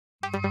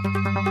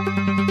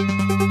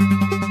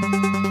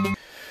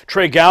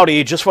Trey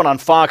Gowdy just went on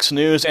Fox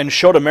News and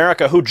showed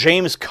America who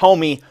James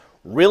Comey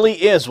really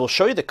is. We'll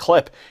show you the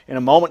clip in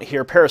a moment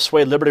here. Paris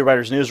Swade, Liberty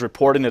Writers News,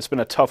 reporting it's been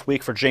a tough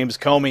week for James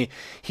Comey.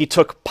 He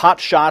took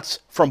pot shots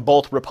from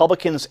both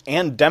Republicans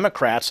and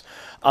Democrats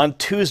on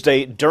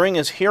Tuesday during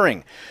his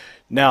hearing.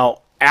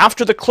 Now,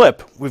 after the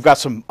clip, we've got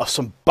some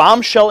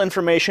bombshell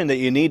information that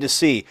you need to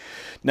see.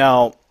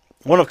 Now,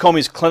 one of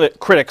Comey's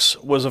critics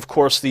was, of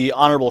course, the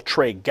Honorable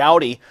Trey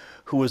Gowdy,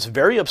 who was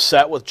very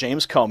upset with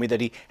James Comey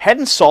that he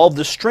hadn't solved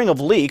the string of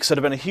leaks that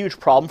have been a huge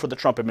problem for the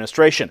Trump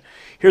administration.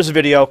 Here's a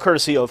video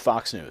courtesy of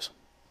Fox News.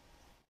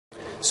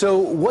 So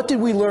what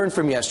did we learn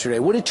from yesterday?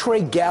 What did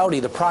Trey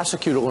Gowdy, the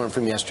prosecutor, learn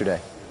from yesterday?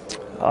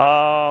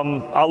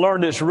 I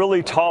learned it's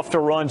really tough to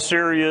run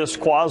serious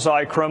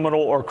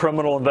quasi-criminal or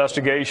criminal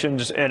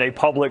investigations in a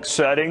public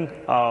setting,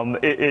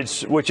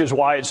 which is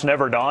why it's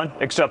never done,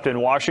 except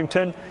in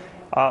Washington.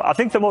 I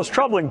think the most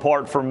troubling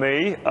part for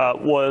me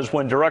was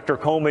when Director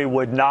Comey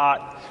would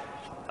not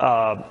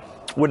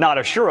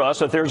assure us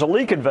that there's a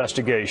leak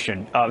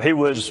investigation. He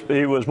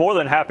was more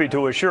than happy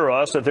to assure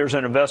us that there's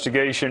an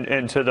investigation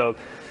into the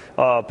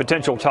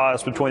potential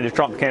ties between the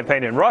Trump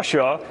campaign and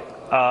Russia,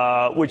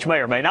 which may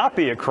or may not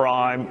be a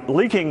crime.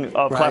 Leaking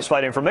of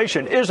classified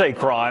information is a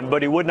crime,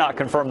 but he would not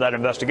confirm that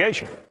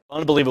investigation.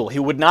 Unbelievable. He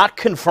would not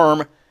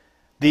confirm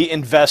the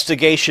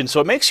investigation. So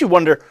it makes you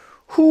wonder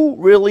who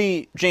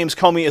really James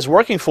Comey is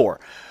working for.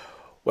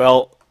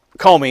 Well,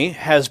 Comey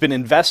has been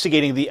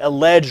investigating the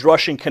alleged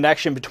Russian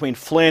connection between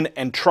Flynn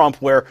and Trump,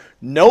 where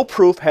no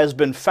proof has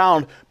been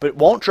found, but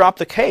won't drop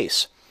the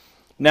case.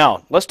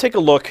 Now, let's take a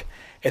look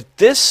at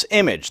this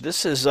image.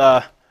 This is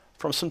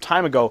from some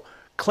time ago.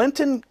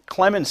 Clinton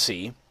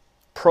clemency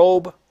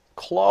probe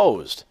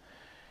closed.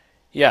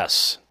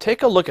 Yes,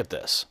 take a look at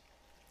this.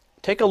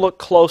 Take a look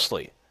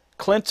closely.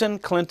 Clinton.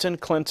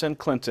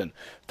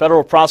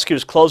 Federal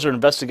prosecutors closed their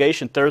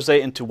investigation Thursday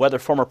into whether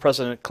former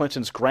President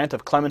Clinton's grant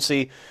of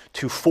clemency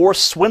to 4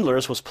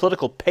 swindlers was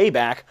political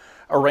payback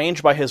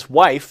arranged by his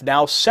wife,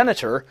 now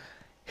Senator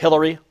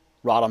Hillary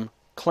Rodham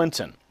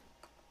Clinton.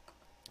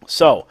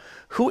 So,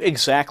 who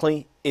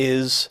exactly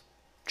is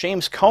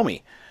James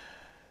Comey?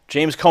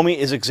 James Comey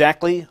is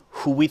exactly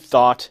who we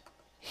thought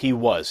he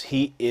was.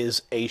 He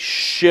is a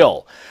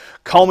shill.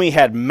 Comey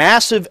had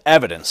massive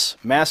evidence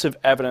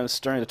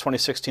during the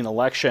 2016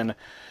 election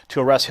to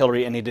arrest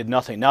Hillary, and he did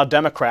nothing. Now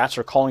Democrats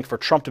are calling for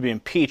Trump to be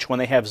impeached when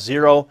they have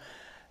zero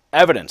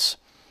evidence.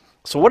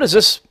 So what does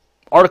this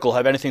article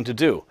have anything to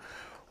do?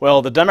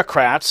 Well, the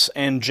Democrats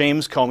and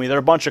James Comey, they're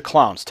a bunch of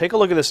clowns. Take a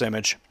look at this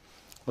image.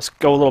 Let's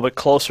go a little bit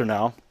closer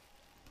now.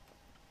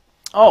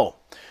 Oh,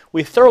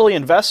 we thoroughly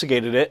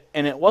investigated it,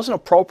 and it wasn't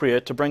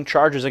appropriate to bring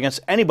charges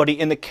against anybody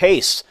in the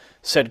case,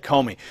 said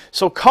Comey.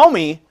 So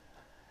Comey,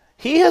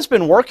 he has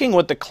been working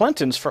with the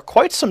Clintons for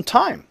quite some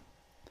time.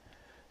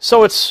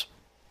 So it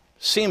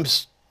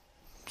seems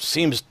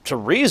to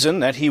reason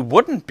that he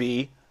wouldn't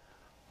be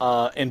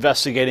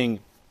investigating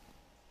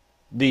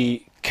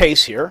the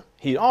case here.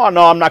 Oh,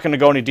 no, I'm not going to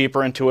go any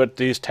deeper into it.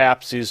 These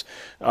taps,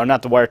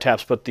 not the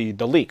wiretaps, but the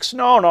leaks.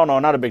 No,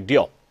 not a big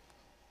deal.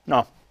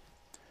 No.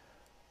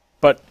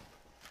 But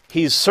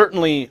he's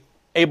certainly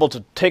able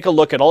to take a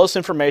look at all this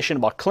information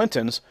about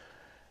Clintons,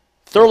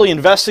 thoroughly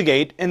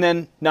investigate, and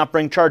then not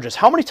bring charges.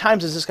 How many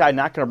times is this guy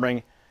not going to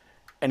bring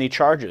any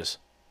charges?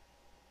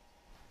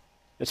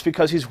 It's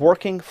because he's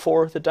working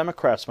for the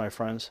Democrats, my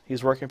friends.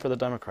 He's working for the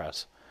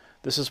Democrats.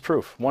 This is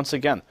proof, once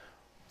again,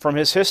 from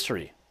his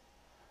history.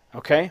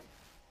 Okay?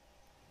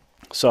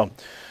 So,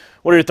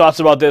 what are your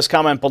thoughts about this?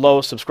 Comment below.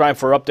 Subscribe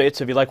for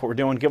updates. If you like what we're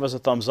doing, give us a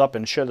thumbs up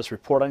and share this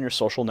report on your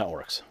social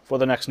networks. For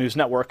the Next News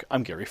Network,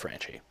 I'm Gary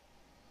Franchi.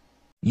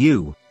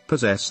 You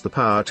possess the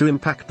power to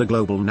impact the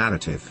global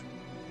narrative.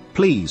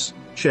 Please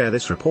share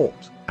this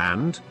report,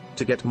 and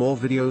to get more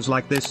videos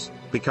like this,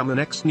 become a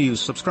Next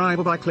News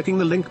subscriber by clicking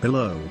the link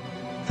below.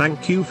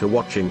 Thank you for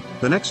watching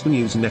the Next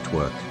News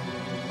Network.